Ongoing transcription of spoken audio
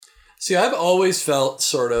See, I've always felt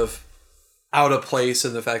sort of out of place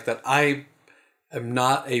in the fact that I am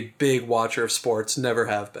not a big watcher of sports, never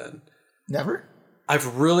have been. Never?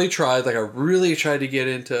 I've really tried, I really tried to get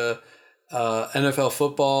into NFL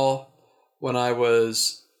football when I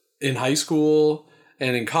was in high school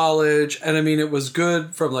and in college. And I mean, it was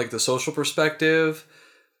good from like the social perspective.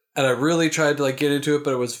 And I really tried to like get into it,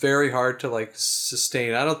 but it was very hard to like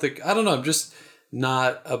sustain. I don't know. I'm just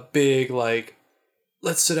not a big like,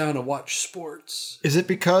 let's sit down and watch sports. Is it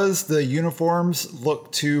because the uniforms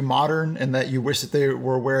look too modern and that you wish that they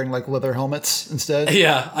were wearing like leather helmets instead?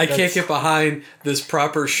 Yeah, I can't get behind this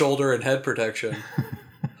proper shoulder and head protection.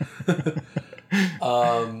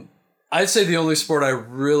 I'd say the only sport I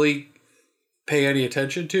really pay any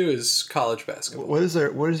attention to is college basketball. What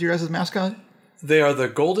is your guys' mascot? They are the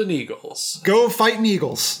Golden Eagles. Go fighting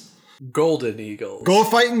Eagles. Golden Eagles. Go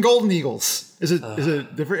fighting Golden Eagles. Is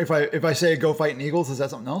it different if I say go fighting Eagles? Is that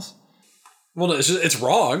something else? Well, no, it's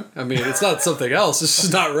wrong. I mean, it's not something else. It's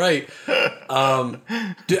just not right.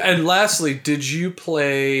 And lastly, did you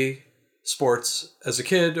play sports as a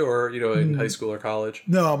kid or, in high school or college?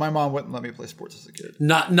 No, my mom wouldn't let me play sports as a kid.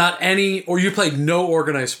 Not any, or you played no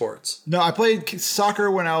organized sports? No, I played soccer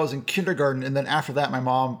when I was in kindergarten. And then after that, my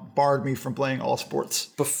mom barred me from playing all sports.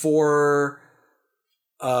 Before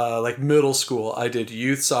like middle school, I did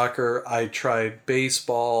youth soccer. I tried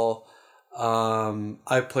baseball.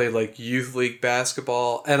 I played like youth league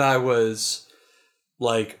basketball, and I was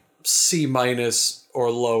like C-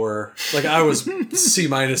 or lower. Like I was C-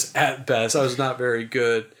 at best. I was not very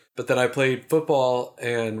good. But then I played football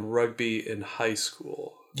and rugby in high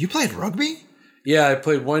school. You played rugby? Yeah, I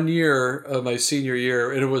played 1 year of my senior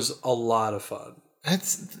year, and it was a lot of fun.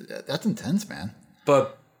 That's intense, man.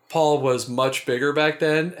 But Paul was much bigger back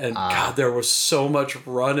then, and God, there was so much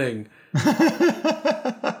running.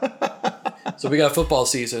 So we got football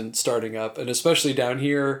season starting up, and especially down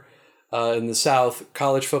here in the South,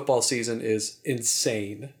 college football season is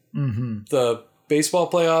insane. Mm-hmm. The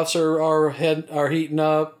baseball playoffs are heating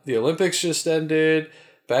up. The Olympics just ended.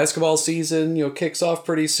 Basketball season, kicks off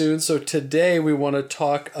pretty soon. So today we want to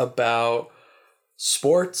talk about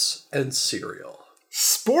sports and cereal.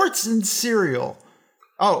 Sports and cereal.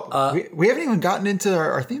 Oh, we haven't even gotten into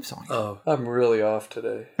our theme song yet. Oh, I'm really off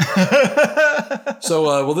today.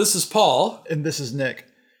 So, this is Paul. And this is Nick.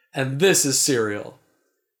 And this is Cereal.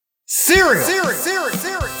 Cereal!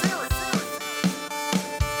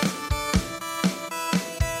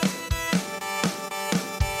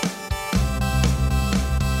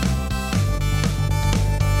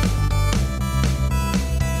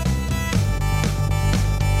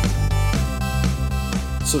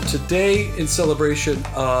 So today, in celebration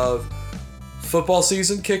of football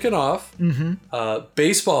season kicking off,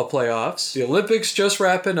 baseball playoffs, the Olympics just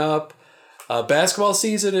wrapping up, basketball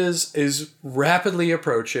season is rapidly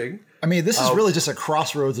approaching. I mean, this is really just a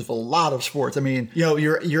crossroads of a lot of sports. I mean,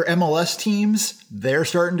 your MLS teams, they're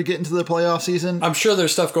starting to get into the playoff season. I'm sure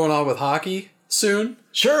there's stuff going on with hockey soon.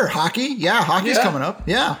 Sure, hockey. Yeah, hockey's coming up.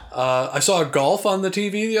 Yeah. I saw golf on the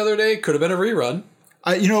TV the other day. Could have been a rerun.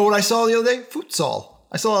 You know what I saw the other day? Futsal.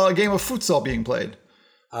 I saw a game of futsal being played.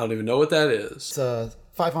 I don't even know what that is. It's a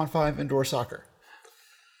 5-on-5 indoor soccer.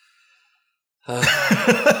 I'm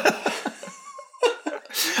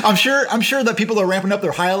sure that people are ramping up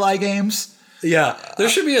their highlight games. Yeah, there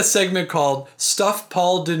should be a segment called "Stuff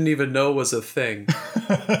Paul Didn't Even Know Was a Thing."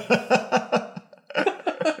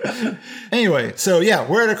 Anyway, so yeah,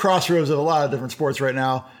 we're at a crossroads of a lot of different sports right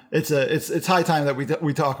now. It's high time that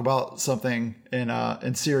we talk about something in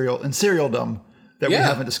serialdom that we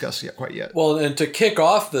haven't discussed quite yet. Well, and to kick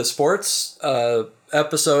off the sports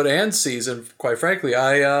episode and season, quite frankly,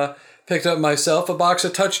 I picked up myself a box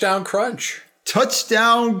of Touchdown Crunch.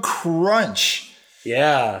 Touchdown Crunch.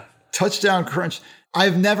 Yeah. Touchdown Crunch.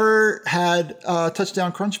 I've never had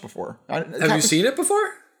Touchdown Crunch before. Have you seen it before?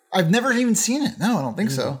 I've never even seen it. No, I don't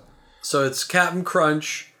think so. So it's Captain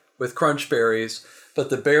Crunch with crunch berries,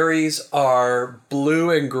 but the berries are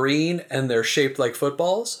blue and green and they're shaped like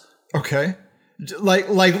footballs. Okay.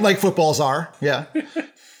 Like footballs are. Yeah.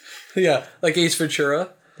 Yeah, like Ace Ventura.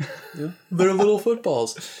 Yeah. They're little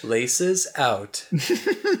footballs. Laces out.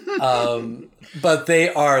 But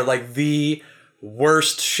they are like the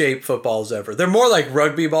worst shaped footballs ever. They're more like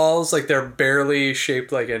rugby balls. Like they're barely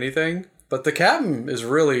shaped like anything. But the captain is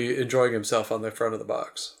really enjoying himself on the front of the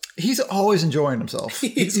box. He's always enjoying himself.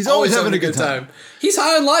 He's always having a good time. He's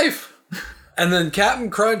high on life. And then Captain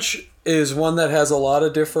Crunch is one that has a lot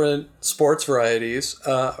of different sports varieties.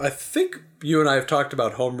 I think you and I have talked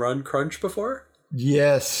about Home Run Crunch before.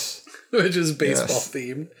 Yes. Which is baseball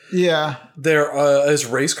themed. Yeah. There is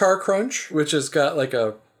Race Car Crunch, which has got like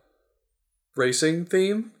a racing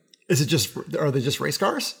theme. Are they just race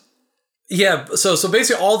cars? Yeah, so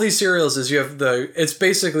basically all these cereals is you have it's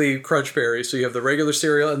basically Crunch Berry. So you have the regular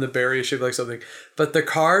cereal and the berry is shaped like something. But the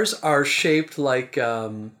cars are shaped like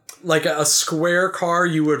a square car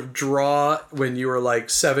you would draw when you were like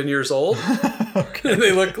 7 years old. Okay.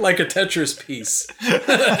 They look like a Tetris piece.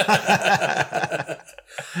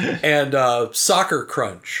 And Soccer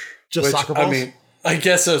Crunch. Just soccer balls? I mean, I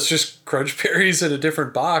guess it's just Crunch Berries in a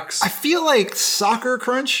different box. I feel like Soccer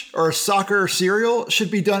Crunch or Soccer cereal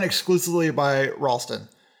should be done exclusively by Ralston.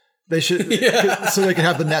 They should, so they can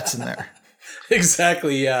have the nets in there.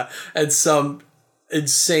 Exactly, yeah. And some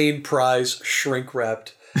insane prize shrink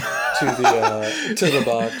wrapped to the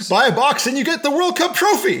box. Buy a box and you get the World Cup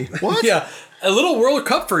trophy. What? Yeah, a little World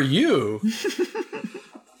Cup for you.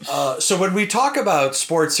 So when we talk about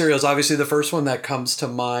sports cereals, obviously the first one that comes to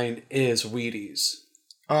mind is Wheaties.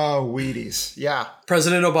 Oh, Wheaties. Yeah.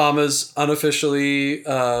 President Obama's unofficially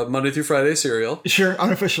Monday through Friday cereal. Sure,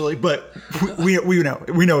 unofficially, but we know.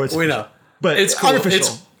 We know it's official. We know. But it's cool.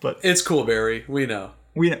 Unofficial. It's cool, Barry. We know.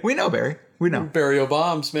 We know, Barry. We know. Barry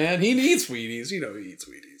Obama's, man. He needs Wheaties. You know he eats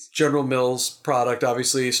Wheaties. General Mills product,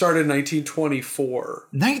 obviously, started in 1924.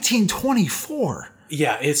 1924?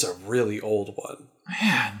 Yeah, it's a really old one.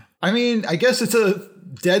 Man, I mean, I guess it's a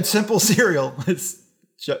dead simple cereal. It's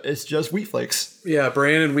just wheat flakes. Yeah,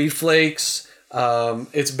 Bran and Wheat Flakes.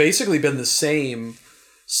 It's basically been the same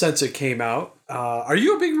since it came out. Are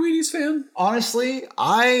you a big Wheaties fan? Honestly,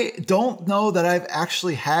 I don't know that I've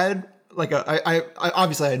actually had I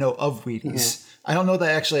obviously I know of Wheaties. Mm-hmm. I don't know that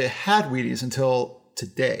I actually had Wheaties until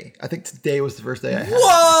today. I think today was the first day I had.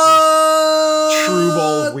 What? True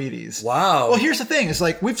bowl of Wheaties. Wow. Well, here's the thing. It's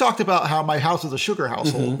like we've talked about how my house was a sugar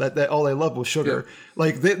household. Mm-hmm. That all they loved was sugar. Yeah.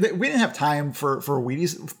 Like we didn't have time for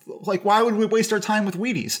Wheaties. Like why would we waste our time with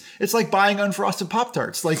Wheaties? It's like buying unfrosted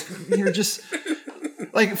Pop-Tarts. Like you're just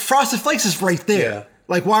like Frosted Flakes is right there. Yeah.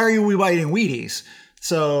 Like why are we eating Wheaties?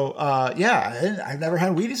 So I've never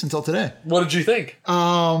had Wheaties until today. What did you think?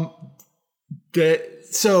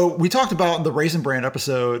 So we talked about in the Raisin Bran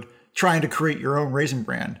episode trying to create your own Raisin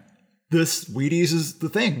Bran. This Wheaties is the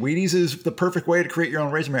thing. Wheaties is the perfect way to create your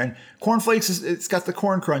own Raisin Bran. Corn Flakes it's got the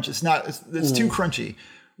corn crunch. It's too crunchy.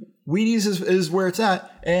 Wheaties is where it's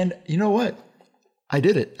at. And you know what? I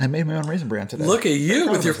did it. I made my own Raisin Bran today. Look at you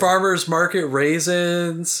with your farmer's market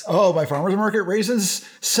raisins. Oh, my farmer's market raisins,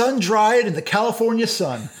 sun dried in the California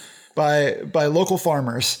sun by local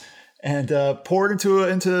farmers, and poured into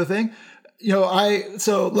the thing. You know,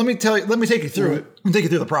 so let me take you through it. Let me take you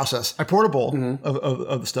through the process. I poured a bowl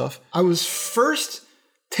of the stuff. I was first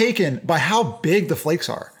taken by how big the flakes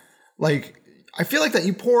are. Like, I feel like that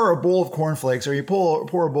you pour a bowl of corn flakes or you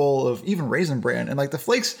pour a bowl of even Raisin Bran, and like the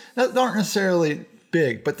flakes that aren't necessarily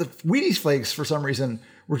big, but the Wheaties flakes for some reason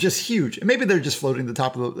were just huge. And maybe they're just floating to the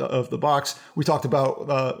top of the box. We talked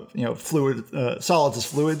about solids as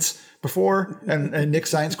fluids before, and Nick's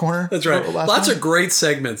Science Corner. That's right. Lots of great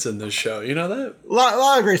segments in this show. You know that? A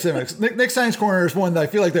lot of great segments. Nick's Science Corner is one that I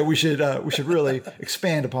feel like that we should really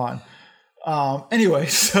expand upon. Anyway,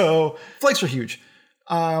 so flakes are huge.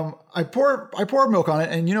 I pour milk on it,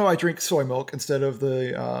 and I drink soy milk instead of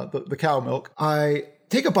the cow milk. I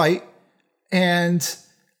take a bite, and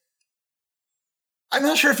I'm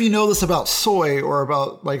not sure if you know this about soy or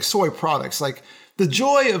about like soy products. Like the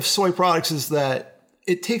joy of soy products is that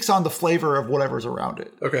it takes on the flavor of whatever's around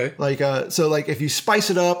it. Okay. Like, so like if you spice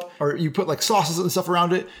it up or you put like sauces and stuff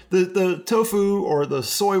around it, the tofu or the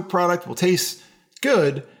soy product will taste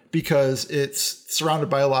good because it's surrounded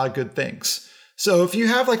by a lot of good things. So if you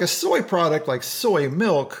have like a soy product, like soy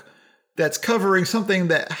milk, that's covering something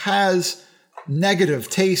that has negative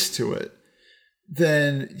taste to it,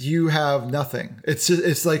 then you have nothing.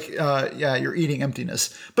 It's like, you're eating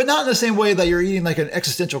emptiness, but not in the same way that you're eating like an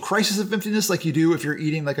existential crisis of emptiness, like you do if you're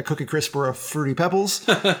eating like a Cookie Crisp or a Fruity Pebbles.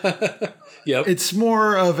 Yep. It's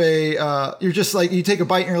more of a, you're just like, you take a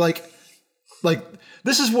bite and you're like,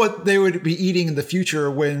 this is what they would be eating in the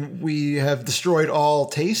future when we have destroyed all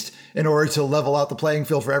taste in order to level out the playing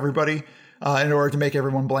field for everybody. In order to make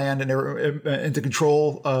everyone bland and to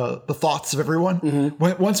control the thoughts of everyone.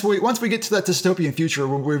 Mm-hmm. Once we get to that dystopian future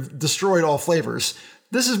when we've destroyed all flavors,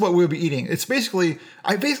 this is what we'll be eating.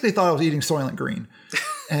 I basically thought I was eating Soylent Green.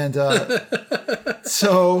 And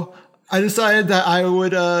so I decided that I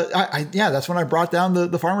would, that's when I brought down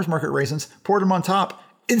the farmer's market raisins, poured them on top,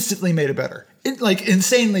 instantly made it better.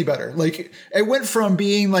 Insanely better. Like it went from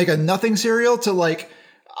being like a nothing cereal to like,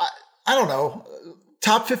 I don't know,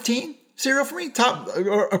 top 15? Cereal for me,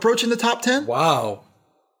 approaching the top 10. Wow.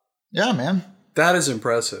 Yeah, man. That is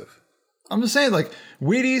impressive. I'm just saying, like,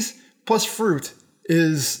 Wheaties plus fruit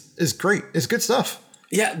is is great. It's good stuff.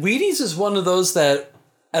 Yeah, Wheaties is one of those that,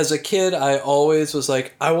 as a kid, I always was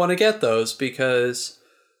like, I want to get those because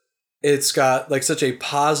it's got like such a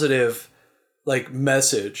positive like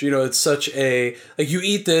message. You know, it's such a like you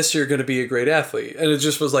eat this, you're going to be a great athlete, and it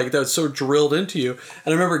just was like that's so drilled into you.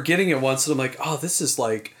 And I remember getting it once, and I'm like, oh, this is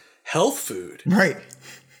like health food, right?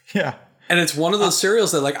 Yeah, and it's one of those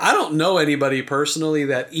cereals that like I don't know anybody personally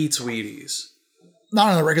that eats Wheaties,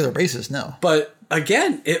 not on a regular basis, no. But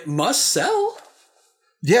again, it must sell.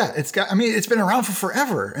 Yeah, it's been around for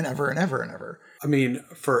forever and ever and ever and ever. I mean,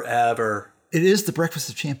 forever. It is the breakfast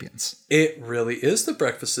of champions. It really is the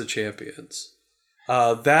breakfast of champions.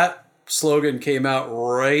 That slogan came out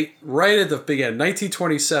right at the beginning,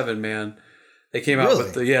 1927. Man, they came out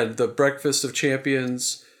with the breakfast of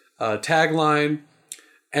champions tagline,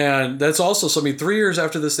 and that's also so. I mean, 3 years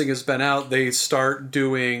after this thing has been out, they start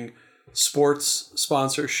doing sports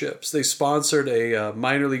sponsorships. They sponsored a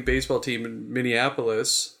minor league baseball team in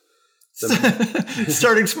Minneapolis.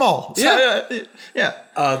 Starting small. Yeah.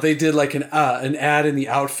 They did like an ad in the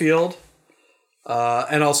outfield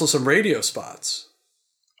and also some radio spots.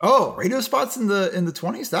 Oh, radio spots in the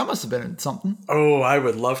 20s? That must have been something. Oh, I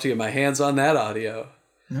would love to get my hands on that audio.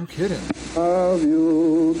 No kidding. Have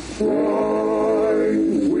you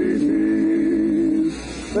tried Wheaties?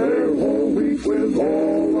 They're whole wheat with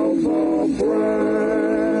all of the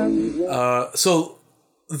brands. So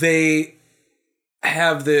they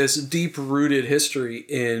have this deep-rooted history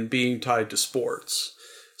in being tied to sports.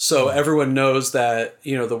 So everyone knows that,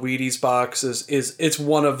 you know, the Wheaties box is it's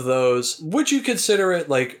one of those. Would you consider it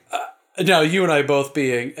like, now you and I both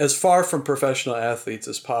being as far from professional athletes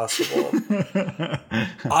as possible,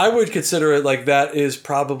 I would consider it like that is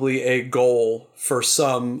probably a goal for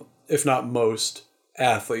some, if not most,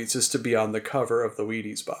 athletes is to be on the cover of the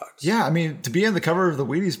Wheaties box. Yeah, I mean, to be on the cover of the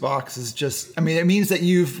Wheaties box is just, I mean, it means that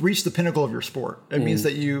you've reached the pinnacle of your sport. It means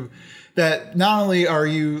that not only are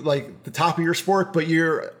you like the top of your sport, but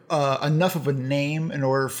you're enough of a name in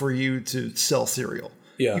order for you to sell cereal.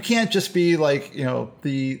 Yeah. You can't just be like, you know,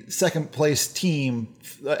 the second place team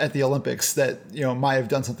at the Olympics that, you know, might have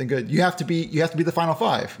done something good. You have to be the final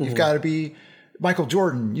five. You've got to be Michael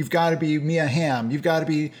Jordan, you've got to be Mia Hamm, you've got to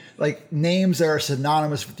be like names that are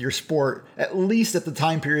synonymous with your sport, at least at the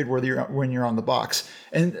time period when you're on the box.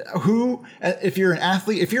 And if you're an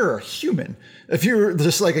athlete, if you're a human, if you're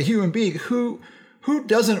just like a human being, who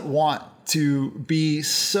doesn't want to be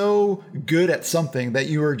so good at something that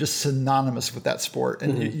you are just synonymous with that sport?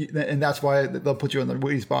 And and that's why they'll put you in the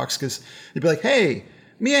Wheaties box, because they'd be like, hey,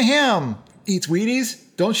 Mia Hamm eats Wheaties.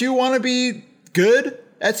 Don't you want to be good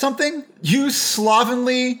at something? You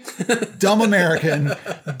slovenly, dumb American.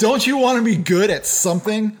 Don't you want to be good at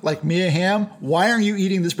something like Mia Hamm? Why aren't you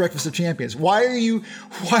eating this breakfast of champions? Why are you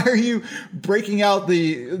breaking out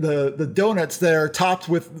the donuts that are topped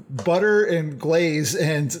with butter and glaze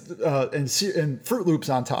and Fruit Loops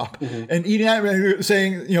on top and eating that and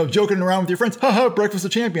saying, you know, joking around with your friends, haha, breakfast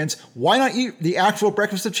of champions. Why not eat the actual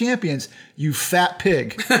breakfast of champions, you fat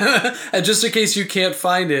pig? And just in case you can't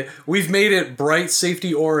find it, we've made it bright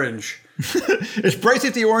safety orange. It's bright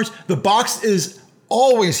safety orange. The box is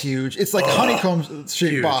always huge. It's like a honeycomb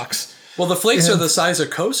shaped box. Well, the flakes are the size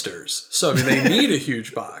of coasters, so I mean they need a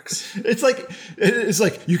huge box. It's like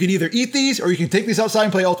you can either eat these or you can take these outside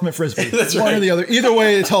and play ultimate frisbee. That's one right. or the other. Either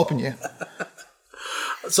way, it's helping you.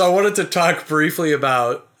 So I wanted to talk briefly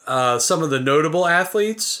about some of the notable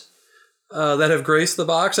athletes that have graced the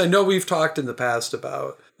box. I know we've talked in the past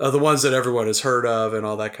about the ones that everyone has heard of and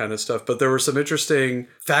all that kind of stuff, but there were some interesting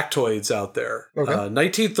factoids out there. Okay.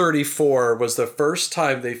 1934 was the first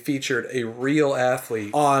time they featured a real athlete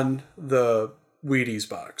on the Wheaties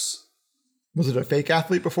box. Was it a fake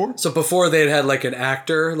athlete before? So before they had like an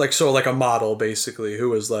actor, like a model basically, who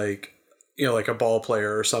was like, you know, like a ball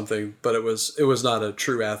player or something, but it was not a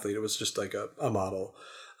true athlete. It was just like a model.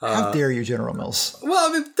 How dare you, General Mills? Well,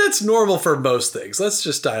 I mean, that's normal for most things. Let's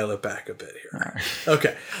just dial it back a bit here. Right.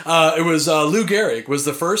 Okay. It was Lou Gehrig was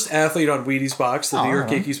the first athlete on Wheaties box, the New York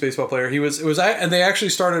Yankees baseball player. And they actually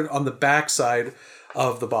started on the back side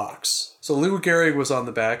of the box. So Lou Gehrig was on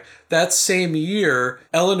the back. That same year,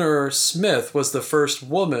 Eleanor Smith was the first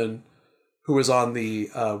woman who was on the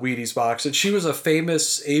Wheaties box, and she was a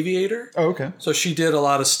famous aviator. Oh, okay. So she did a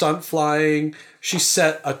lot of stunt flying. She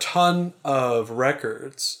set a ton of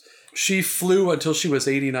records. She flew until she was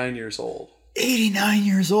 89 years old. 89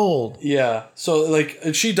 years old? Yeah. So,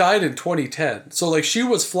 and she died in 2010. So, she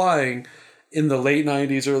was flying in the late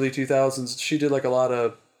 90s, early 2000s. She did,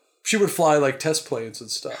 she would fly, test planes and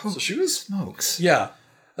stuff. Oh, so she was... smokes. Yeah.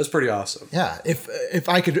 That's pretty awesome. Yeah, if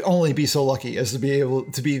I could only be so lucky as to be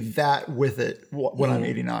able to be that with it when I'm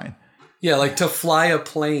 89. Yeah, like to fly a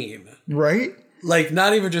plane. Right? Like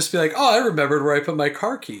not even just be like, oh, I remembered where I put my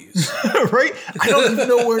car keys. Right? I don't even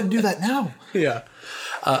know where to do that now. Yeah.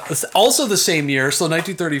 Also the same year, so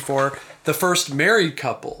 1934, the first married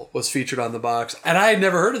couple was featured on the box. And I had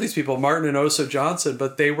never heard of these people, Martin and Osa Johnson,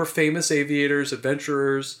 but they were famous aviators,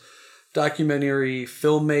 adventurers, documentary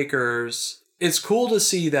filmmakers. It's cool to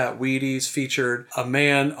see that Wheaties featured a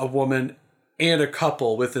man, a woman, and a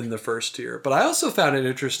couple within the first tier. But I also found it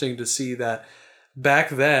interesting to see that back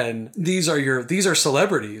then, these are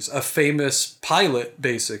celebrities, a famous pilot,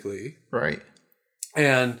 basically. Right.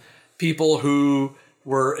 And people who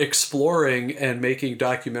were exploring and making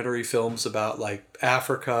documentary films about like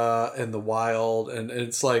Africa and the wild. And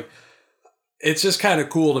it's like, it's just kind of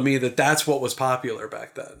cool to me that that's what was popular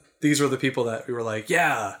back then. These were the people that we were like,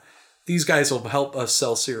 yeah, these guys will help us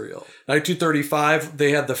sell cereal. 1935,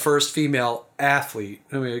 they had the first female athlete.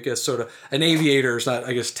 I mean, I guess sort of an aviator is not,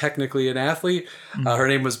 I guess, technically an athlete. Her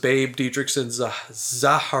name was Babe Didrikson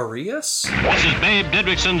Zacharias. This is Babe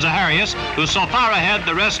Didrikson Zacharias, who's so far ahead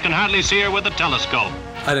the rest can hardly see her with a telescope.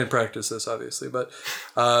 I didn't practice this, obviously, but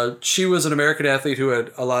she was an American athlete who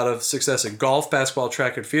had a lot of success in golf, basketball,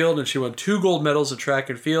 track, and field, and she won 2 gold medals in track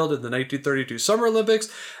and field in the 1932 Summer Olympics,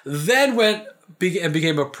 then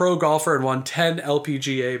became a pro golfer and won 10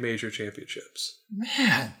 LPGA major championships.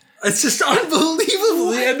 Man. It's just unbelievable.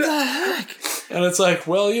 What the heck? And it's like,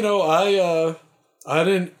 well, you know, I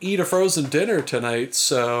didn't eat a frozen dinner tonight,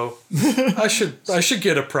 so I should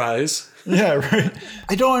get a prize. Yeah, right.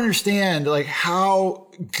 I don't understand like how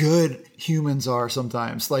good humans are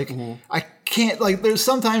sometimes. Like I can't like there's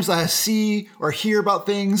sometimes I see or hear about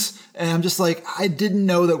things and I'm just like, I didn't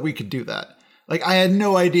know that we could do that. Like I had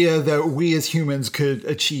no idea that we as humans could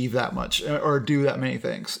achieve that much or do that many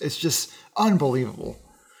things. It's just unbelievable.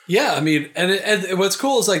 Yeah, I mean, and what's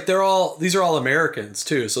cool is like these are all Americans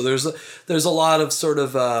too. So there's a lot of sort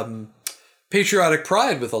of patriotic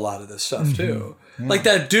pride with a lot of this stuff too. Yeah. Like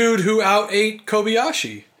that dude who out-ate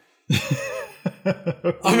Kobayashi.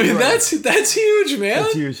 I mean, that's huge, man.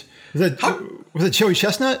 That's huge. Was it Joey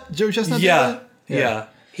Chestnut? Joey Chestnut? Yeah.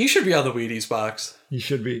 He should be on the Wheaties box. He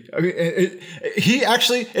should be. I mean,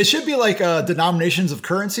 it should be like denominations of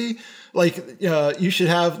currency. Like you should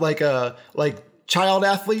have like child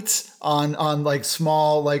athletes on like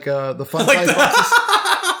small like the fun size boxes.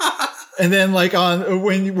 And then like on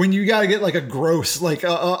when you gotta get like a gross like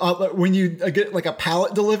when you get like a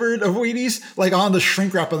pallet delivered of Wheaties, like on the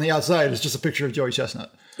shrink wrap on the outside is just a picture of Joey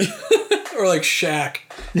Chestnut. Or like Shaq.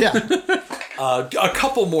 Yeah. A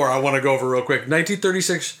couple more I want to go over real quick.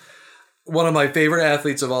 1936, one of my favorite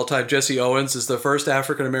athletes of all time, Jesse Owens, is the first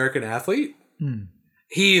African-American athlete.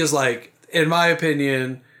 He is like, in my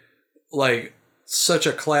opinion, like such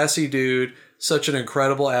a classy dude. Such an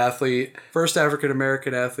incredible athlete. First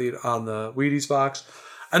African-American athlete on the Wheaties box.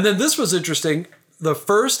 And then this was interesting. The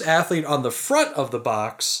first athlete on the front of the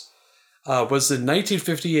box was in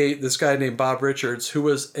 1958, this guy named Bob Richards, who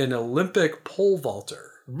was an Olympic pole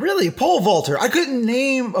vaulter. Really? Pole vaulter? I couldn't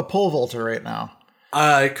name a pole vaulter right now.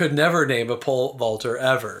 I could never name a pole vaulter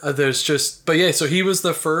ever. So he was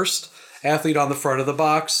the first athlete on the front of the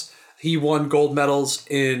box. He won gold medals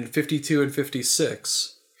in 52 and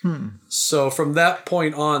 56. So from that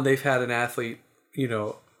point on, they've had an athlete, you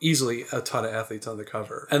know, easily a ton of athletes on the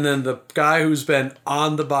cover. And then the guy who's been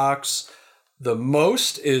on the box the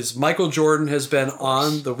most is Michael Jordan has been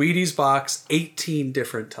on the Wheaties box 18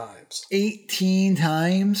 different times. 18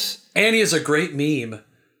 times? And he has a great meme.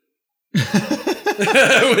 Which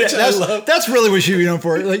I love. That's really what he should be known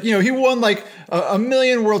for. Like, you know, he won like a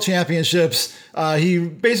million world championships. He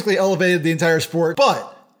basically elevated the entire sport.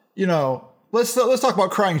 But, you know, Let's talk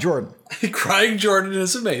about Crying Jordan. Crying Jordan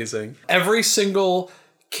is amazing. Every single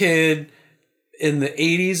kid in the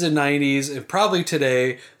 80s and 90s, and probably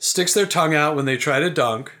today, sticks their tongue out when they try to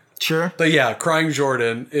dunk. Sure. But yeah, Crying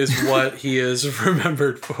Jordan is what he is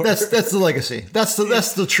remembered for. That's the legacy. That's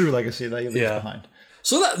the true legacy that he leaves behind.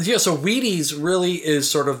 So Wheaties really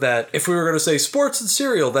is sort of that, if we were going to say sports and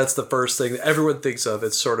cereal, that's the first thing that everyone thinks of.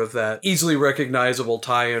 It's sort of that easily recognizable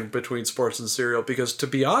tie-in between sports and cereal, because to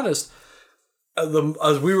be honest,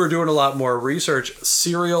 as we were doing a lot more research,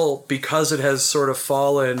 cereal, because it has sort of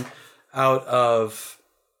fallen out of,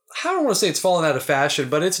 I don't want to say it's fallen out of fashion,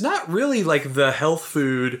 but it's not really like the health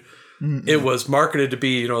food it was marketed to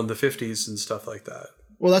be, you know, in the 50s and stuff like that.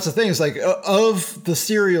 Well, that's the thing. It's like of the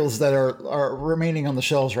cereals that are remaining on the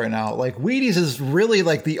shelves right now, like Wheaties is really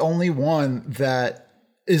like the only one that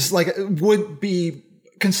is like would be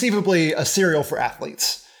conceivably a cereal for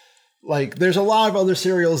athletes. Like, there's a lot of other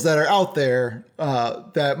cereals that are out there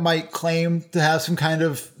that might claim to have some kind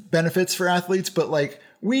of benefits for athletes, but like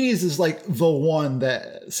Wheaties is like the one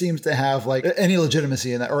that seems to have like any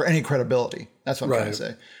legitimacy in that or any credibility. That's what I'm trying to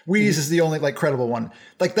say. Wheaties is the only like credible one.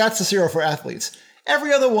 Like, that's the cereal for athletes.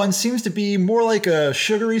 Every other one seems to be more like a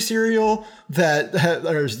sugary cereal that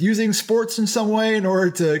is using sports in some way in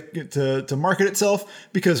order to market itself,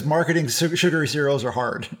 because marketing sugary cereals are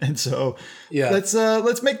hard. And so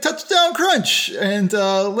let's make Touchdown Crunch, and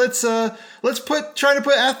let's try to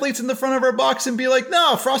put athletes in the front of our box and be like,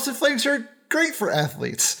 no, Frosted Flakes are great for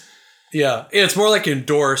athletes. Yeah, it's more like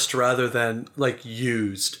endorsed rather than like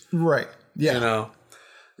used. Right. Yeah. You know.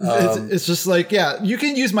 It's just like, yeah, you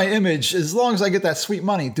can use my image as long as I get that sweet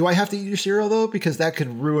money. Do I have to eat your cereal though? Because that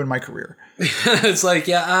could ruin my career. It's like,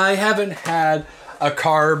 yeah, I haven't had a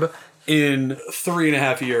carb in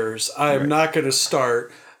 3.5 years. I'm not going to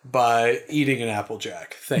start by eating an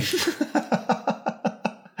Applejack. Thank you.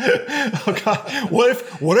 Oh God.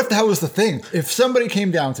 What if that was the thing? If somebody came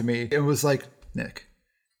down to me and was like, Nick,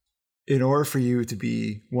 in order for you to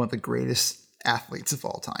be one of the greatest athletes of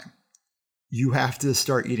all time, you have to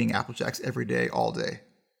start eating Apple Jacks every day, all day,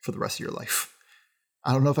 for the rest of your life.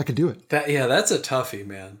 I don't know if I could do it. That's a toughie,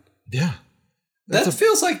 man. Yeah. That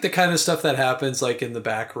feels like the kind of stuff that happens like in the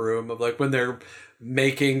back room of like when they're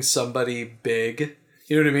making somebody big.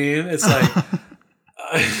 You know what I mean? It's like,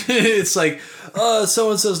 it's like,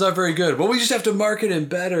 so-and-so's not very good. Well, we just have to market him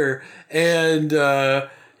better. And you're going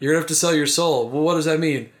to have to sell your soul. Well, what does that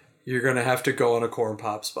mean? You're going to have to go on a Corn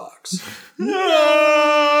Pops box.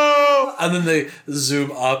 No! And then they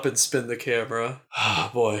zoom up and spin the camera.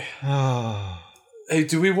 Oh, boy. Hey,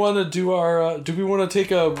 do we want to do our, do we want to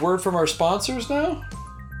take a word from our sponsors now?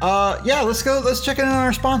 Yeah, let's go. Let's check in on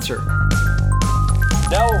our sponsor.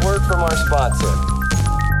 Now a word from our sponsor.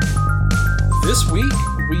 This week,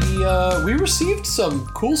 we received some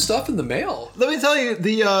cool stuff in the mail. Let me tell you,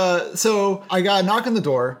 so I got a knock on the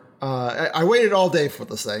door. I waited all day for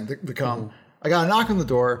this thing to come. Mm-hmm. I got a knock on the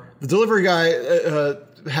door. The delivery guy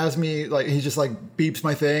has me, like, he just like beeps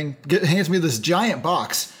my thing, hands me this giant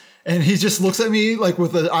box, and he just looks at me like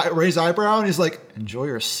with a raised eyebrow, and he's like, "Enjoy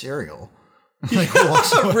your cereal." Like,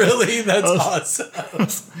 really? That's awesome.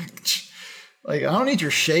 Like, I don't need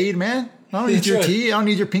your shade, man. I don't need your tea. I don't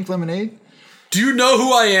need your pink lemonade. Do you know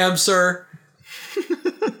who I am, sir?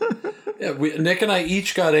 Yeah, Nick and I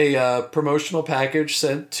each got a promotional package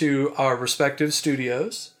sent to our respective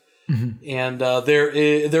studios. Mm-hmm. And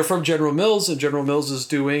they're from General Mills, and General Mills is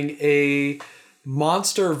doing a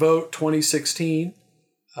Monster Vote 2016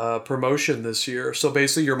 promotion this year. So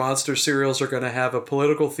basically your Monster cereals are going to have a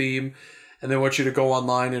political theme, and they want you to go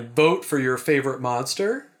online and vote for your favorite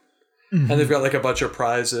monster. Mm-hmm. And they've got like a bunch of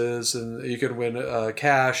prizes, and you can win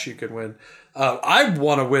cash, you can win... I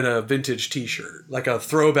want to win a vintage T-shirt, like a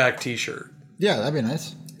throwback T-shirt. Yeah, that'd be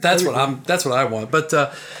nice. That's what I want. But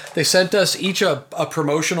they sent us each a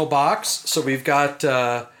promotional box. So we've got.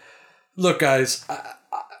 Look, guys,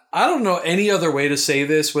 I don't know any other way to say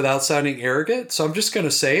this without sounding arrogant, so I'm just going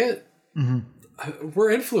to say it. Mm-hmm. We're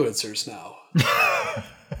influencers now.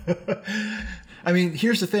 I mean,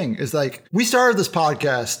 here's the thing: is like we started this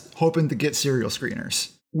podcast hoping to get cereal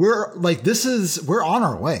screeners. We're on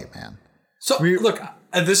our way, man. So, look,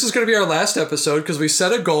 and this is going to be our last episode because we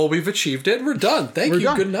set a goal, we've achieved it, and we're done. Thank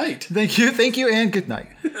you, good night. Thank you, and good night.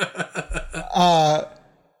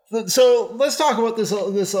 So let's talk about this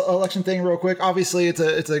election thing real quick. Obviously, it's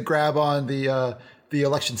a grab on the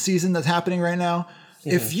election season that's happening right now.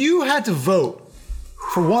 Mm-hmm. If you had to vote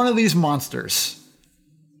for one of these monsters,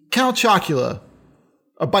 Count Chocula,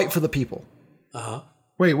 a bite for the people. Uh-huh.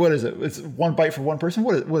 Wait, what is it? It's one bite for one person?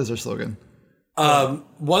 What is their slogan?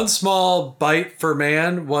 One small bite for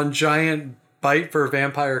man, one giant bite for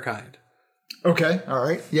vampire kind. Okay, all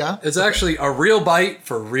right, yeah. It's actually a real bite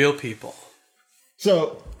for real people.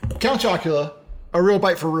 So, Count Chocula, a real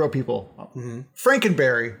bite for real people. Mm-hmm.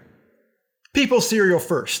 Frankenberry, people cereal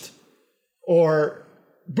first. Or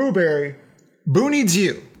Boo Berry, Boo needs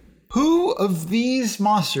you. Who of these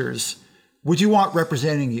monsters would you want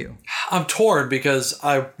representing you? I'm torn because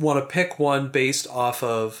I want to pick one based off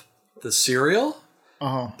of the cereal,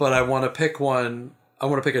 but I want to pick one. I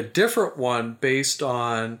want to pick a different one based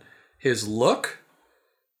on his look.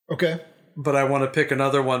 Okay, but I want to pick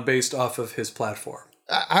another one based off of his platform.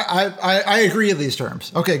 I agree in these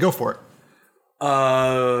terms. Okay, go for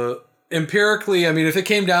it. Empirically, I mean, if it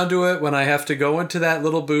came down to it, when I have to go into that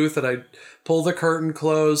little booth and I pull the curtain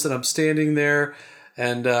closed and I'm standing there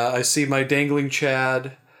and I see my dangling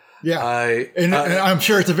Chad. Yeah, and I'm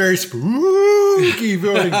sure it's a very spooky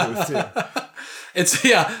voting booth too. It's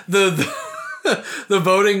the The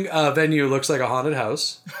voting venue looks like a haunted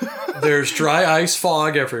house. There's dry ice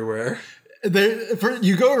fog everywhere.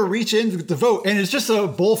 You go to reach in to vote, and it's just a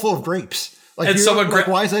bowl full of grapes. Like, and someone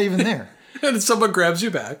why is that even there? And someone grabs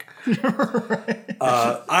you back. Right.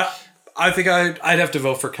 I think I'd have to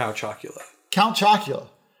vote for Count Chocula. Count Chocula?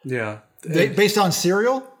 Yeah. Based on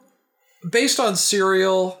cereal? Based on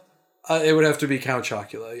cereal, it would have to be Count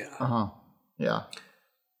Chocula, yeah. Uh-huh. Yeah.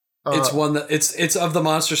 It's one that it's of the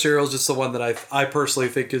monster cereals, it's the one that I personally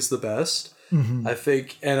think is the best. Mm-hmm. I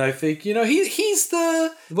think he's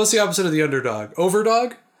the what's the opposite of the underdog?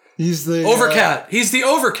 Overdog? He's the Overcat. He's the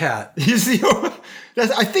Overcat.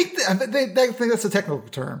 I think that's a technical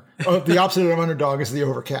term. The opposite of underdog is the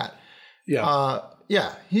Overcat. Yeah.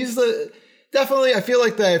 Yeah. He's definitely. I feel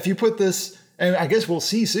like that if you put this, and I guess we'll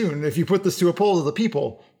see soon, if you put this to a poll of the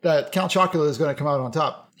people, that Count Chocula is going to come out on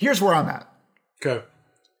top. Here's where I'm at. Okay.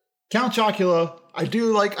 Count Chocula. I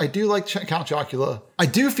do like Count Chocula. I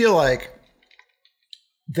do feel like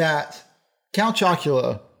that Count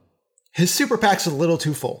Chocula, his super PAC's a little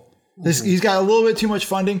too full. He's got a little bit too much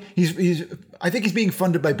funding. I think he's being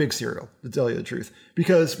funded by Big Cereal, to tell you the truth.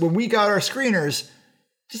 Because when we got our screeners,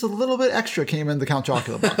 just a little bit extra came in the Count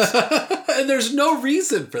Chocula box. And there's no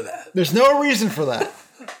reason for that. There's no reason for that.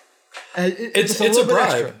 It's a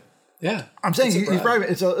bribe. Extra. Yeah. I'm saying he's bribing.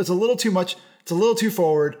 It's a little too much. It's a little too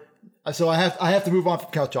forward. So I have to move on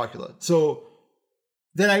from Count Chocula. So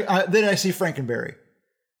then I see Frankenberry.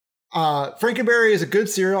 Frankenberry is a good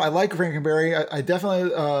cereal. I like Frankenberry. I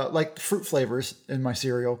definitely like the fruit flavors in my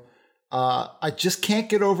cereal. I just can't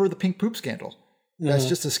get over the pink poop scandal. That's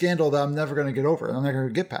just a scandal that I'm never going to get over. I'm never going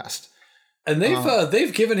to get past. And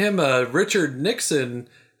they've given him a Richard Nixon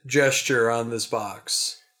gesture on this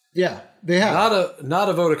box. Yeah, they have. Not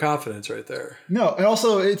a vote of confidence right there. No, and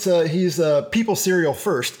also he's people cereal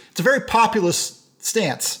first. It's a very populist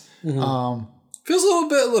stance. Mm-hmm. Feels a little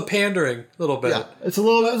bit pandering, a little bit. Yeah, it's a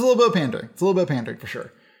little bit of pandering. It's a little bit of pandering for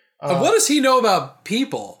sure. What does he know about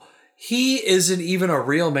people? He isn't even a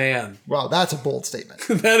real man. Wow, that's a bold statement.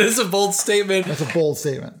 That is a bold statement. That's a bold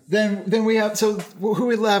statement. Then we have, so who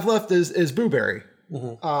we have left is Boo Berry.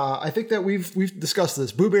 Mm-hmm. I think that we've discussed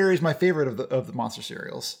this. Boo Berry is my favorite of the monster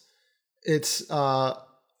cereals. It's I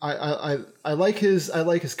like his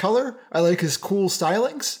color. I like his cool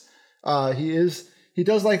stylings. He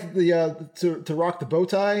does like the to rock the bow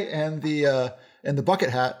tie and the bucket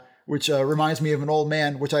hat, which reminds me of an old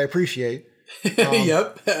man, which I appreciate.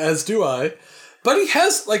 Yep, as do I. But he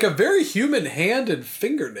has like a very human hand and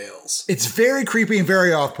fingernails. It's very creepy and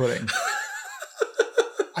very off-putting.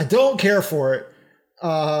 I don't care for it.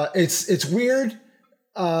 It's weird.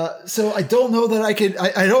 So I don't know that I could.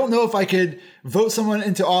 I don't know if I could vote someone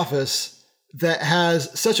into office that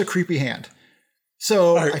has such a creepy hand.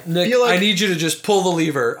 So right, Nick, I need you to just pull the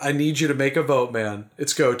lever. I need you to make a vote, man.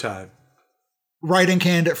 It's go time. Writing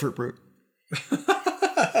candidate Fruit Brute.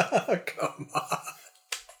 Come on.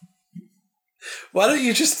 Why don't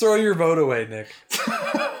you just throw your vote away, Nick?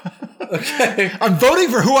 Okay. I'm voting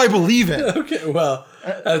for who I believe in. Okay, well,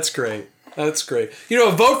 that's great. That's great.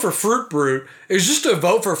 A vote for Fruit Brute is just a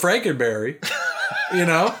vote for Frankenberry.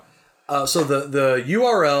 So the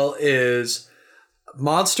URL is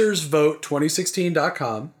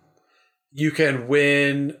monstersvote2016.com. You can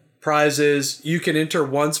win prizes. You can enter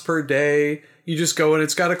once per day. You just go and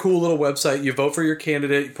it's got a cool little website. You vote for your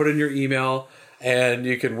candidate, you put in your email, and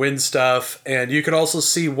you can win stuff. And you can also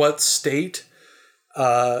see what state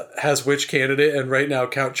has which candidate. And right now,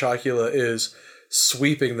 Count Chocula is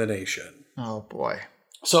sweeping the nation. Oh, boy.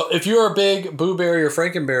 So if you're a big Boo Berry or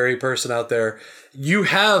Frankenberry person out there, you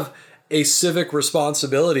have a civic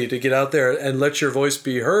responsibility to get out there and let your voice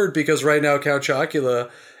be heard, because right now Count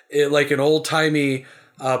Chocula, like an old-timey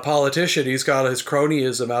politician, he's got his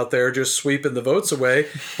cronyism out there just sweeping the votes away,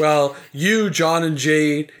 while you, John and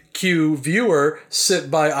JQ viewer,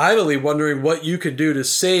 sit by idly wondering what you can do to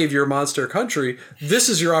save your monster country. This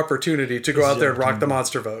is your opportunity to go out there and rock the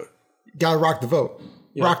monster vote. Gotta rock the vote.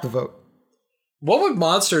 Yeah. Rock the vote. What would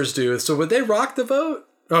monsters do? So would they rock the vote?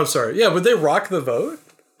 Oh, sorry. Yeah, would they rock the vote?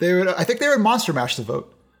 They would. I think they would monster mash the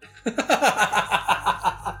vote.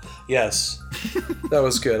 Yes. That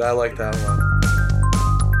was good. I like that one.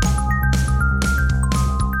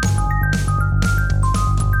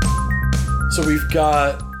 So we've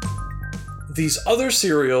got these other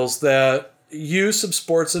cereals that use some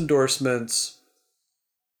sports endorsements.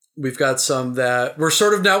 We've got some that we're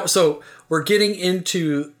sort of now, so we're getting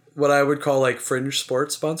into what I would call like fringe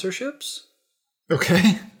sports sponsorships.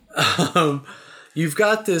 Okay. You've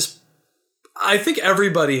got this, I think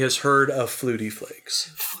everybody has heard of Flutie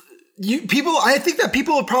Flakes. I think that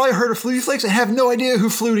people have probably heard of Flutie Flakes and have no idea who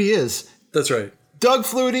Flutie is. That's right. Doug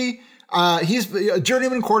Flutie. He's a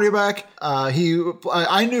journeyman quarterback.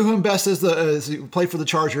 I knew him best as he played for the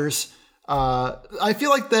Chargers. I feel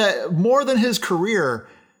like that more than his career,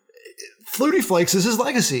 Flutie Flakes is his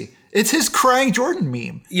legacy. It's his crying Jordan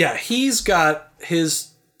meme. Yeah, he's got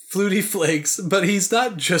his Flutie Flakes, but he's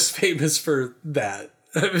not just famous for that.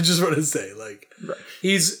 I just want to say,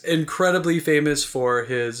 he's incredibly famous for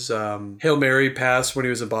his Hail Mary pass when he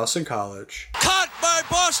was in Boston College. Caught by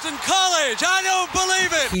Boston College! I don't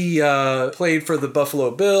believe it! He played for the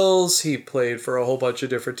Buffalo Bills. He played for a whole bunch of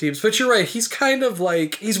different teams. But you're right, he's kind of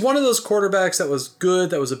he's one of those quarterbacks that was good,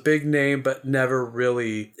 that was a big name, but never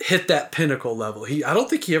really hit that pinnacle level. I don't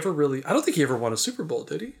think he ever won a Super Bowl,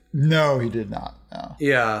 did he? No, he did not. No.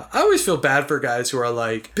 Yeah, I always feel bad for guys who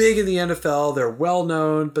are big in the NFL. They're well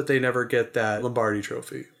known, but they never get that Lombardi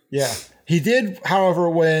trophy. Yeah. He did, however,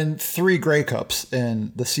 win 3 Grey Cups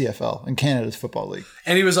in the CFL, in Canada's Football League.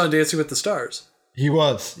 And he was on Dancing with the Stars. He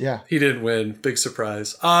was, yeah. He didn't win. Big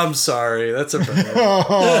surprise. I'm sorry. That's a burn.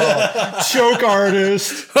 Choke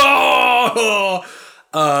artist. So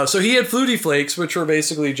he had Flutie Flakes, which were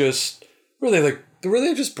basically just, were they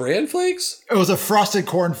just bran flakes? It was a frosted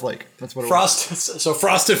corn flake. That's what it was. So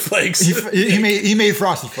Frosted Flakes. He made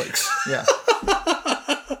frosted flakes. Yeah.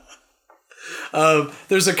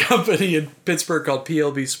 There's a company in Pittsburgh called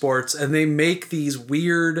PLB Sports, and they make these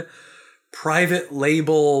weird private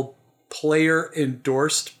label player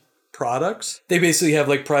endorsed products. They basically have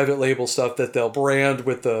private label stuff that they'll brand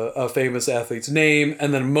with a famous athlete's name,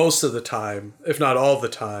 and then most of the time, if not all the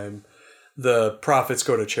time, the profits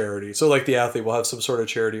go to charity. So the athlete will have some sort of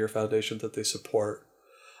charity or foundation that they support.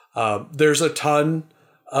 There's a ton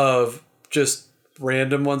of just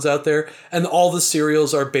random ones out there, and all the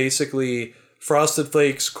cereals are basically Frosted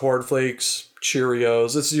Flakes, Corn Flakes,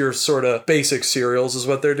 Cheerios. It's your sort of basic cereals is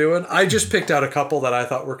what they're doing. I just picked out a couple that I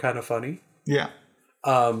thought were kind of funny. Yeah.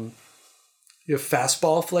 You have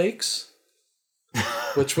Fastball Flakes,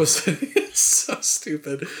 which was so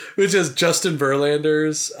stupid, which is Justin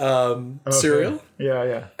Verlander's cereal. Yeah,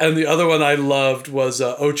 yeah. And the other one I loved was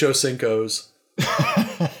Ocho Cincos,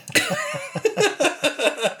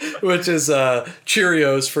 which is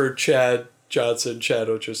Cheerios for Chad Johnson, Chad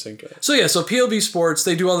Ochocinco. So yeah, so PLB Sports,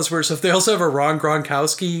 they do all this weird stuff. They also have a Ron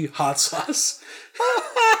Gronkowski hot sauce.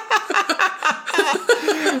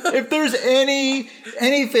 If there's any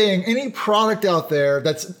product out there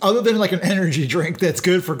that's other than an energy drink that's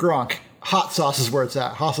good for Gronk, hot sauce is where it's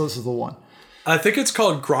at. Hot sauce is the one. I think it's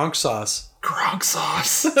called Gronk sauce. Gronk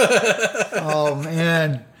sauce. Oh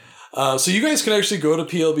man. So you guys can actually go to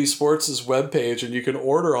PLB Sports' webpage and you can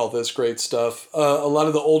order all this great stuff. A lot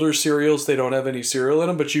of the older cereals, they don't have any cereal in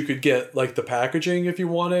them, but you could get the packaging if you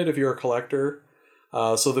wanted, if you're a collector.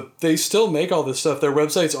 They still make all this stuff. Their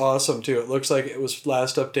website's awesome too. It looks like it was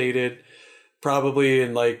last updated probably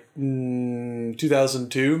in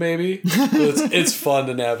 2002 maybe. It's fun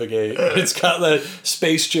to navigate. It's got that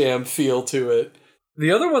Space Jam feel to it.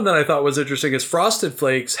 The other one that I thought was interesting is Frosted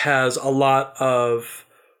Flakes has a lot of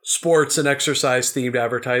sports and exercise themed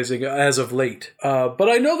advertising as of late. But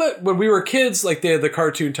I know that when we were kids, they had the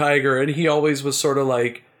cartoon Tiger, and he always was sort of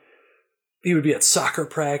he would be at soccer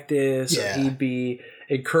practice, or he'd be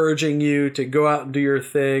encouraging you to go out and do your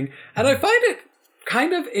thing. And I find it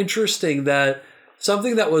kind of interesting that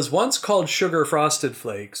something that was once called Sugar Frosted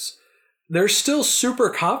Flakes, they're still super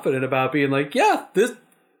confident about being this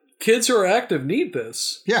kids who are active need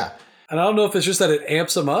this. Yeah. And I don't know if it's just that it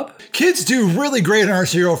amps them up. Kids do really great in our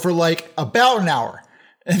cereal for about an hour.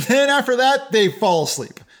 And then after that, they fall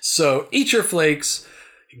asleep. So eat your flakes,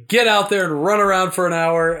 get out there and run around for an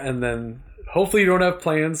hour, and then hopefully you don't have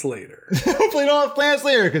plans later. Hopefully you don't have plans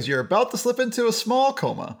later because you're about to slip into a small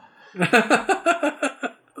coma.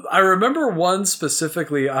 I remember one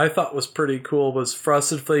specifically I thought was pretty cool was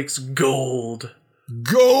Frosted Flakes Gold.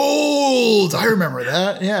 Gold! I remember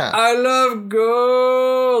that, yeah. I love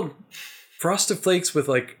gold! Frosted Flakes with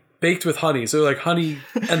baked with honey. So honey,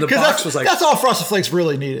 and the box was that's all Frosted Flakes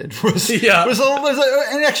really needed was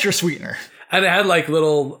an extra sweetener. And it had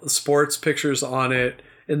little sports pictures on it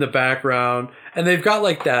in the background. And they've got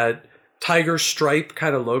that tiger stripe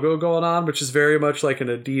kind of logo going on, which is very much an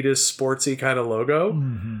Adidas sportsy kind of logo.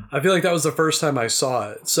 Mm-hmm. I feel that was the first time I saw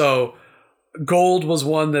it. So Gold was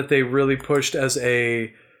one that they really pushed as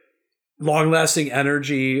a long-lasting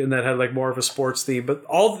energy and that had more of a sports theme. But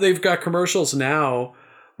they've got commercials now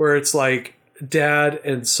where it's dad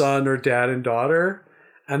and son or dad and daughter,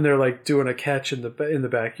 and they're doing a catch in the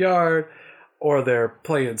backyard, or they're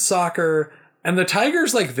playing soccer, and the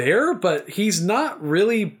tiger's there, but he's not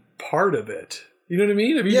really part of it. You know what I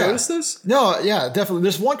mean? Have you noticed this? No, yeah, definitely.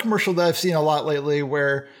 There's one commercial that I've seen a lot lately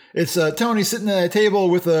where it's Tony sitting at a table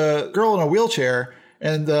with a girl in a wheelchair,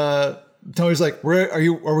 and Tony's like, are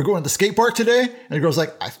we going to the skate park today? And the girl's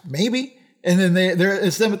like, maybe. And then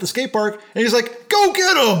it's them at the skate park, and he's like, go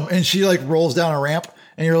get him! And she like rolls down a ramp,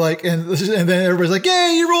 and you're like, and then everybody's like,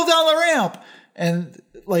 yay, you rolled down the ramp! And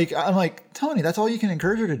like, I'm like, Tony, that's all you can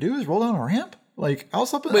encourage her to do is roll down a ramp? Like, I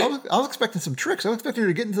was expecting some tricks. I was expecting her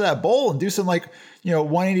to get into that bowl and do some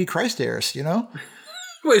 180 Christ airs,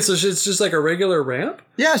 Wait, so it's just like a regular ramp?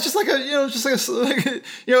 Yeah, it's just like it's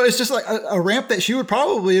just like a ramp that she would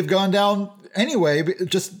probably have gone down anyway,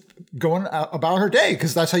 just going about her day,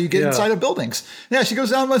 because that's how you get inside of buildings. Yeah, she goes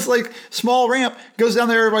down this like small ramp, goes down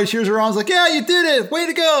there, everybody cheers her on, is like, yeah, you did it, way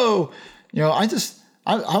to go.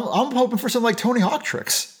 I'm hoping for some like Tony Hawk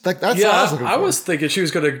tricks. Like that's what I was looking for. I was thinking she was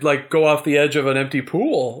going to like go off the edge of an empty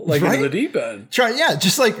pool, like into the deep end.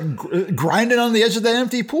 Just like grinding on the edge of that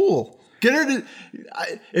empty pool. Get her to.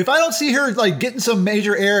 If I don't see her like getting some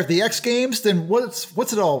major air at the X Games, then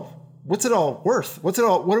what's it all worth? What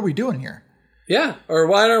are we doing here? Yeah, or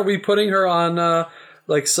why aren't we putting her on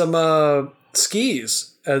like some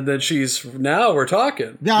skis, and then we're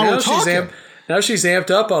talking. Now she's amped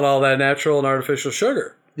up on all that natural and artificial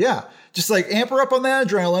sugar. Yeah. Just like amp her up on that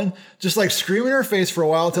adrenaline, just like scream in her face for a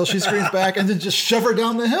while until she screams back, and then just shove her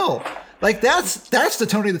down the hill. Like that's the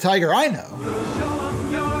Tony the Tiger I know. Show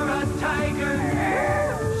 'em you're a tiger.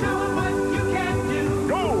 Show 'em what you can do.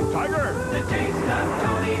 Go, Tiger! The taste of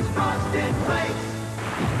Tony's Frosted Flakes.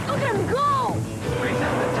 Look at him go! Brings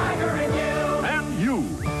out the tiger in you. And you.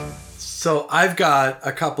 So I've got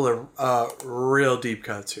a couple of real deep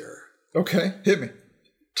cuts here. Okay, hit me.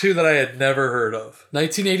 Two that I had never heard of.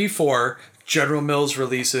 1984, General Mills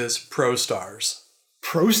releases Pro Stars.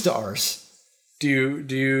 Pro Stars? Do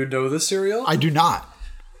you know the cereal? I do not.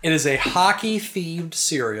 It is a hockey-themed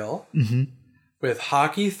cereal with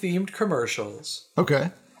hockey-themed commercials.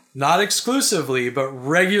 Okay. Not exclusively, but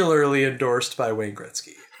regularly endorsed by Wayne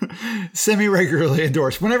Gretzky. Semi-regularly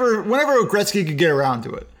endorsed. Whenever Gretzky could get around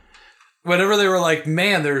to it. Whenever they were like,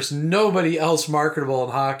 man, there's nobody else marketable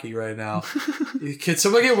in hockey right now. Can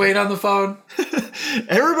someone get Wayne on the phone?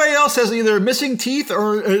 Everybody else has either missing teeth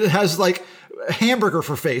or has like a hamburger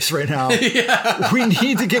for face right now. Yeah. We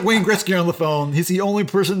need to get Wayne Gretzky on the phone. He's the only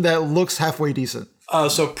person that looks halfway decent.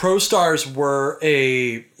 So Pro Stars were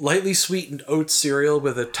a lightly sweetened oat cereal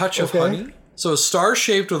with a touch of honey. So a star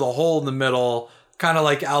shaped with a hole in the middle, kind of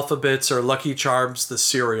like Alphabets or Lucky Charms, the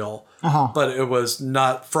cereal. But it was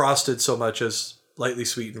not frosted so much as lightly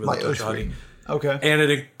sweetened with a touch of honey. Okay. And it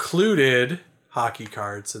included hockey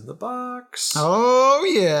cards in the box. Oh,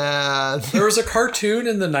 yeah. There was a cartoon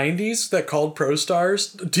in the 90s that called Pro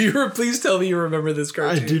Stars. Please tell me you remember this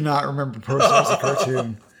cartoon. I do not remember Pro Stars, the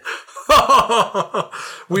cartoon.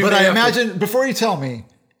 But I imagine, before you tell me,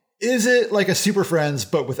 is it like a Super Friends,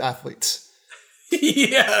 but with athletes?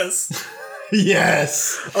 Yes.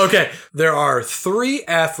 Yes. Okay. There are 3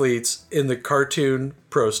 athletes in the cartoon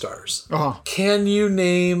Pro Stars. Can you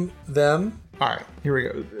name them? All right. Here we go.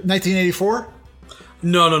 1984?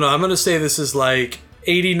 No. I'm going to say this is like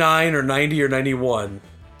 89 or 90 or 91.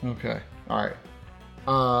 Okay. All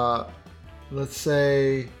right. Let's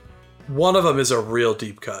say... One of them is a real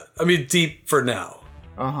deep cut. I mean, deep for now.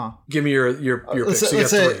 Give me your picks.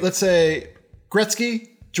 Let's say Gretzky,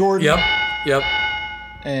 Jordan. Yep.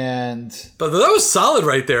 But that was solid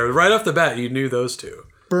right there. Right off the bat, you knew those 2.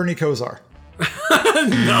 Bernie Kosar.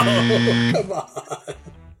 No, come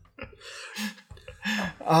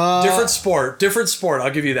on. Different sport.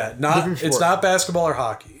 I'll give you that. It's not basketball or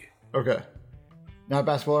hockey. Okay. Not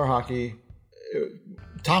basketball or hockey.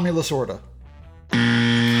 Tommy Lasorda.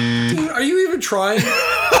 Dude, are you even trying?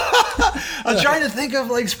 I'm trying to think of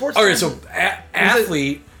like sports. All right, so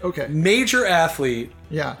athlete. Okay. Major athlete.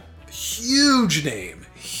 Yeah. Huge name.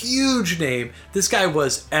 This guy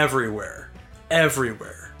was everywhere. In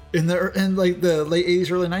like the late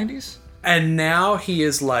 80s, early 90s? And now he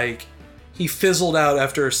is like, he fizzled out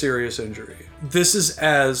after a serious injury. This is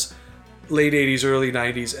as late 80s, early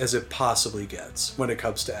 90s as it possibly gets when it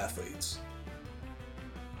comes to athletes.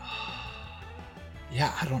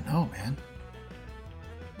 Yeah, I don't know, man.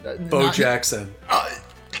 Bo Jackson.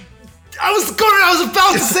 I was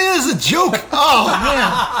about to say it as a joke. Oh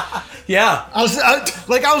man. Yeah. I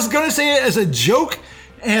was going to say it as a joke,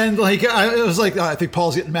 and like I was like, I think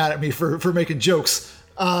Paul's getting mad at me for making jokes.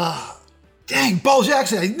 Dang, Bo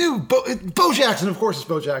Jackson. I knew Bo Jackson. Of course, it's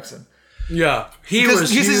Bo Jackson. Yeah,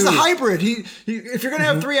 he's the hybrid. If you're going to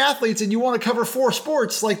have 3 athletes and you want to cover 4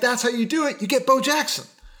 sports, like that's how you do it. You get Bo Jackson.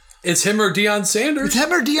 It's him or Deion Sanders. It's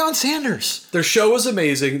him or Deion Sanders. Their show was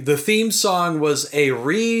amazing. The theme song was a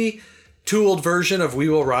retooled version of We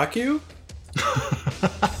Will Rock You.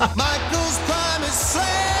 Michael's prime is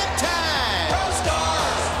slam time. Pro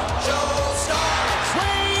stars, show stars.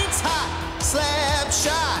 Swings hot, slap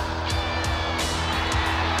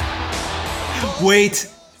shot. Wait,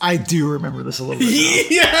 I do remember this a little bit now.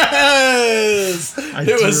 Yes!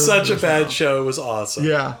 It was such a bad show. It was awesome.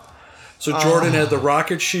 Yeah. So Jordan had the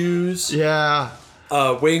rocket shoes. Yeah.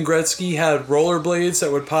 Wayne Gretzky had rollerblades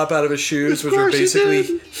that would pop out of his shoes, which were basically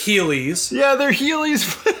Heelys. Yeah, they're Heelys.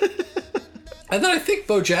 And then I think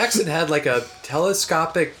Bo Jackson had like a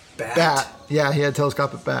telescopic bat. Yeah, he had a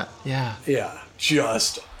telescopic bat. Yeah. Yeah,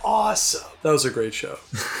 just awesome. That was a great show.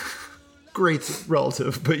 Great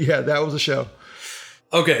relative, but yeah, that was a show.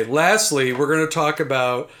 Okay, lastly, we're going to talk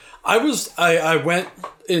about... I went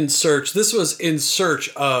in search... This was in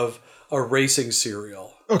search of a racing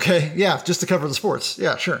cereal. Okay, yeah, just to cover the sports.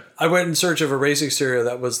 Yeah, sure. I went in search of a racing cereal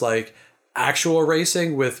that was like actual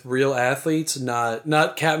racing with real athletes, not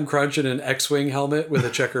Captain Crunch in an X-Wing helmet with a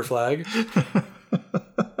checker flag.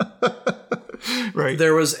 Right.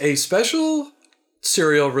 There was a special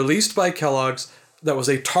cereal released by Kellogg's that was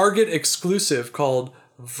a Target exclusive called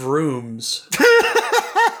Vrooms.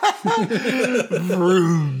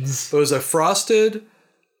 Vrooms. It was a frosted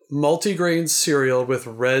multigrain cereal with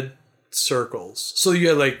red circles. So you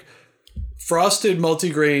had like frosted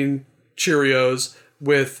multigrain Cheerios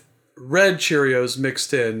with red Cheerios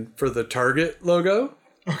mixed in for the Target logo.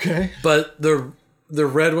 Okay. But the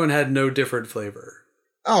red one had no different flavor.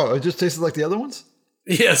 Oh, it just tasted like the other ones?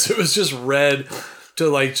 Yes, it was just red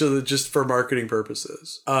just for marketing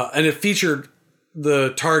purposes. And it featured the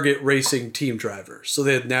Target racing team drivers. So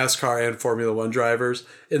they had NASCAR and Formula One drivers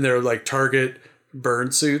in their like Target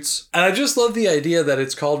burn suits. And I just love the idea that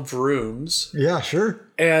it's called Vrooms. Yeah, sure.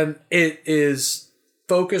 And it is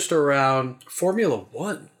focused around Formula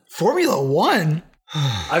One. Formula One?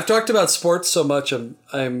 I've talked about sports so much,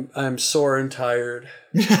 I'm sore and tired.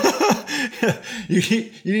 You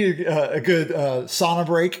need a good sauna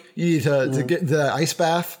break. You need to get into the ice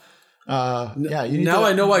bath. You need now to,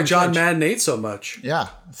 I know why John Madden ate so much. Yeah,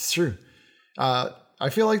 it's true. I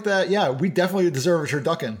feel like that. Yeah, we definitely deserve a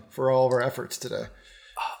turducken for all of our efforts today.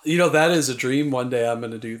 You know, that is a dream. One day I'm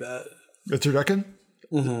going to do that. A turducken?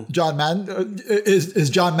 Mm-hmm. John Madden is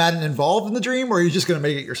John Madden involved in the dream, or are you just going to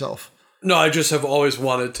make it yourself? No, I just have always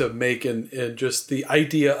wanted to make and just the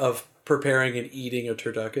idea of preparing and eating a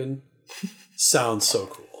turducken sounds so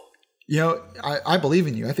cool. You know, I believe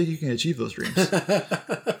in you. I think you can achieve those dreams.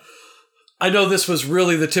 I know this was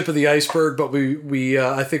really the tip of the iceberg, but we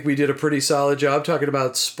I think we did a pretty solid job talking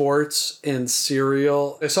about sports and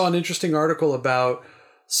cereal. I saw an interesting article about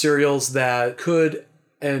cereals that could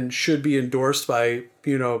and should be endorsed by,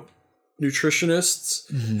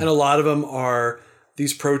 nutritionists. Mm-hmm. And a lot of them are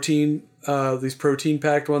these protein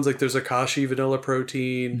packed ones. Like there's Akashi vanilla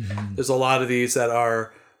protein. Mm-hmm. There's a lot of these that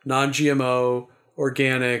are non-GMO,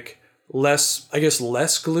 organic, less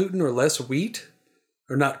gluten or less wheat,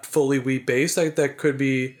 or not fully wheat based. That could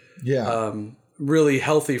be really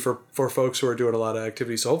healthy for folks who are doing a lot of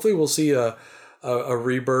activity. So hopefully we'll see a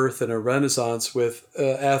rebirth and a renaissance with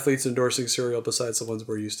athletes endorsing cereal besides the ones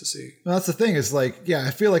we're used to seeing. Well, that's the thing is I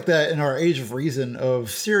feel like that in our age of reason of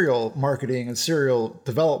cereal marketing and cereal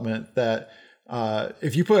development, that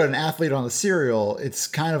if you put an athlete on the cereal, it's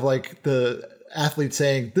kind of like the athlete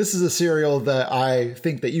saying, this is a cereal that I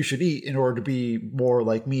think that you should eat in order to be more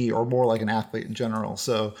like me or more like an athlete in general.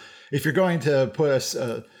 So if you're going to put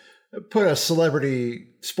a celebrity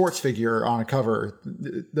sports figure on a cover,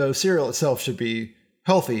 the cereal itself should be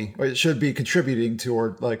healthy, or it should be contributing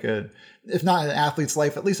toward if not an athlete's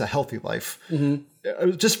life, at least a healthy life. Mm-hmm.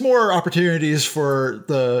 Just more opportunities for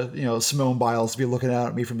the, Simone Biles to be looking out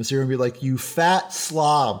at me from the cereal and be like, you fat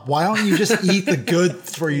slob, why don't you just eat the good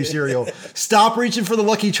for you cereal? Stop reaching for the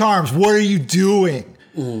Lucky Charms. What are you doing?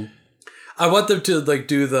 Mm-hmm. I want them to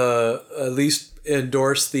at least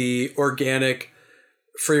endorse the organic,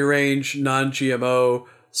 free range, non-GMO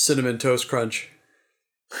Cinnamon Toast Crunch.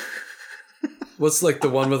 What's the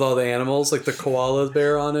one with all the animals, like the koala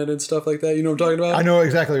bear on it and stuff like that? You know what I'm talking about? I know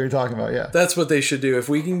exactly what you're talking about, yeah. That's what they should do. If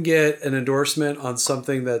we can get an endorsement on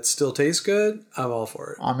something that still tastes good, I'm all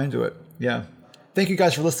for it. I'm into it, yeah. Thank you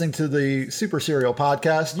guys for listening to the Super Cereal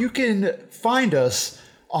Podcast. You can find us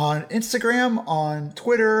on Instagram, on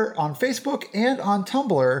Twitter, on Facebook, and on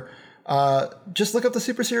Tumblr. Just look up the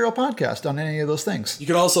Super Cereal Podcast on any of those things. You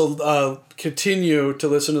can also continue to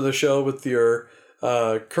listen to the show with your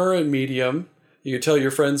current medium. You can tell your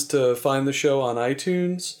friends to find the show on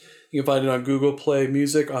iTunes. You can find it on Google Play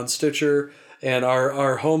Music, on Stitcher, and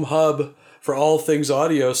our home hub for all things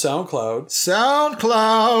audio, SoundCloud.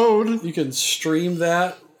 SoundCloud. You can stream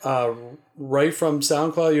that right from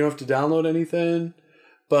SoundCloud. You don't have to download anything.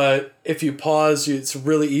 But if you pause, it's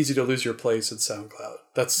really easy to lose your place at SoundCloud.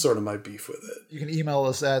 That's sort of my beef with it. You can email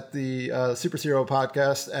us at the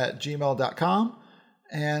superserialpodcast@gmail.com.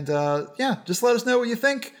 And just let us know what you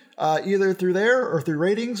think, either through there or through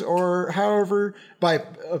ratings or however, by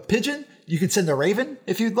a pigeon. You can send a raven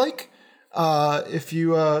if you'd like. I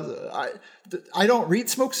don't read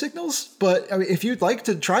smoke signals, but I mean, if you'd like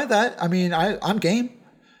to try that, I mean, I'm game.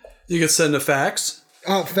 You can send a fax.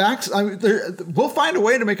 Fax. We'll find a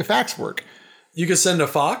way to make a fax work. You can send a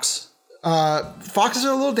fox. Foxes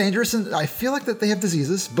are a little dangerous, and I feel like that they have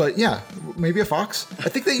diseases. But yeah, maybe a fox. I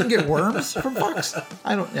think they can get worms from fox.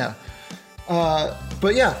 I don't. Yeah.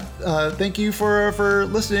 Thank you for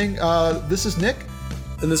listening. This is Nick,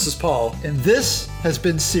 and this is Paul, and this has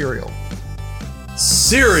been Serial.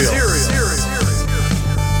 Serial.